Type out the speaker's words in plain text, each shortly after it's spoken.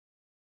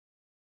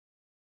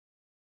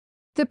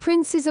The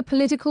Prince is a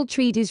political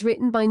treatise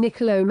written by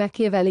Niccolo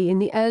Machiavelli in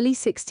the early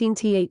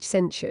 16th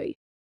century.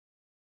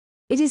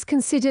 It is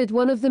considered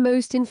one of the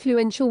most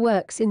influential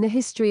works in the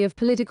history of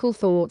political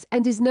thought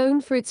and is known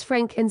for its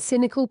frank and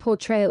cynical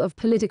portrayal of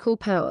political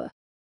power.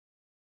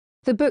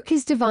 The book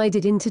is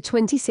divided into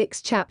 26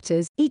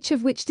 chapters, each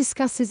of which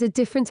discusses a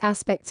different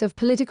aspect of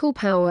political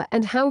power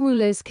and how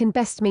rulers can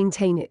best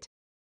maintain it.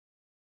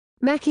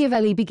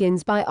 Machiavelli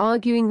begins by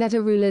arguing that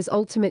a ruler's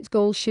ultimate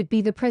goal should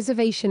be the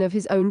preservation of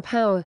his own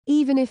power,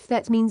 even if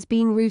that means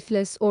being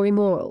ruthless or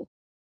immoral.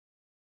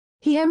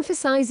 He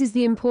emphasizes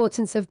the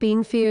importance of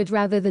being feared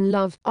rather than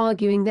loved,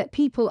 arguing that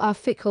people are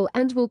fickle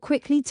and will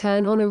quickly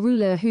turn on a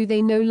ruler who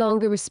they no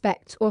longer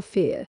respect or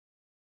fear.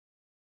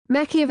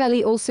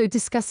 Machiavelli also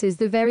discusses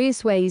the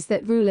various ways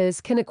that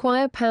rulers can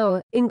acquire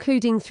power,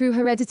 including through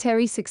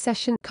hereditary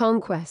succession,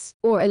 conquest,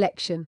 or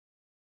election.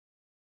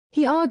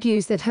 He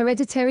argues that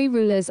hereditary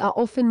rulers are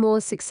often more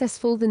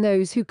successful than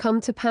those who come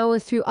to power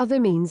through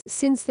other means,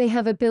 since they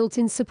have a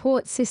built-in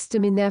support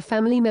system in their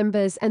family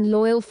members and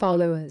loyal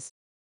followers.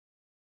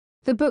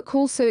 The book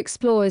also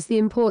explores the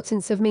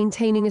importance of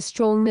maintaining a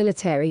strong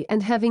military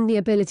and having the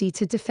ability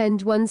to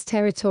defend one's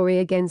territory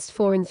against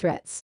foreign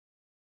threats.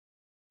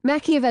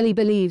 Machiavelli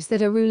believes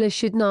that a ruler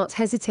should not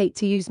hesitate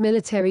to use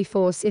military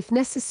force if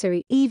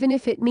necessary, even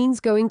if it means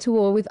going to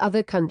war with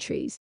other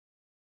countries.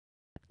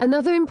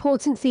 Another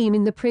important theme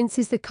in The Prince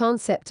is the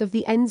concept of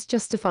the ends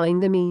justifying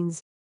the means.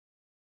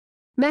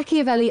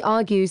 Machiavelli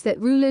argues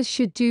that rulers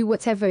should do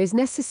whatever is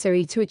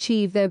necessary to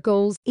achieve their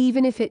goals,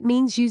 even if it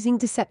means using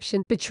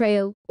deception,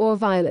 betrayal, or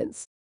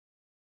violence.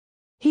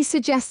 He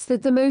suggests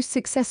that the most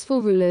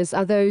successful rulers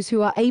are those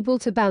who are able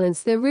to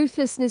balance their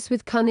ruthlessness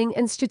with cunning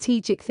and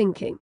strategic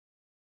thinking.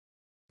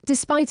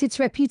 Despite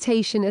its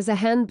reputation as a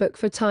handbook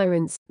for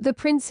tyrants, The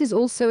Prince is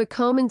also a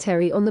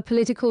commentary on the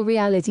political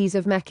realities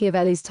of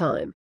Machiavelli's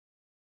time.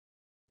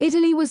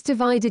 Italy was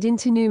divided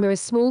into numerous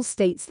small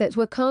states that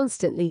were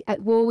constantly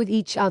at war with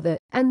each other,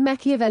 and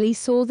Machiavelli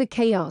saw the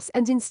chaos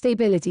and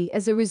instability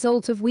as a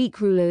result of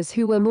weak rulers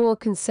who were more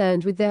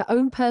concerned with their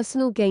own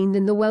personal gain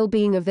than the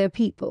well-being of their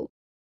people.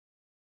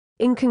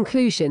 In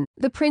conclusion,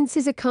 The Prince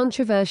is a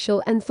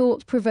controversial and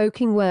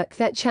thought-provoking work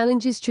that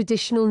challenges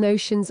traditional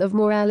notions of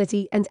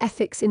morality and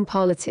ethics in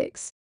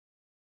politics.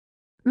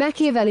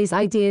 Machiavelli's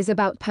ideas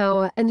about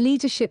power and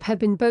leadership have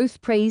been both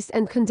praised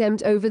and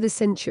condemned over the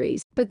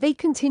centuries, but they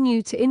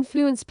continue to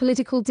influence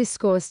political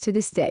discourse to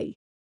this day.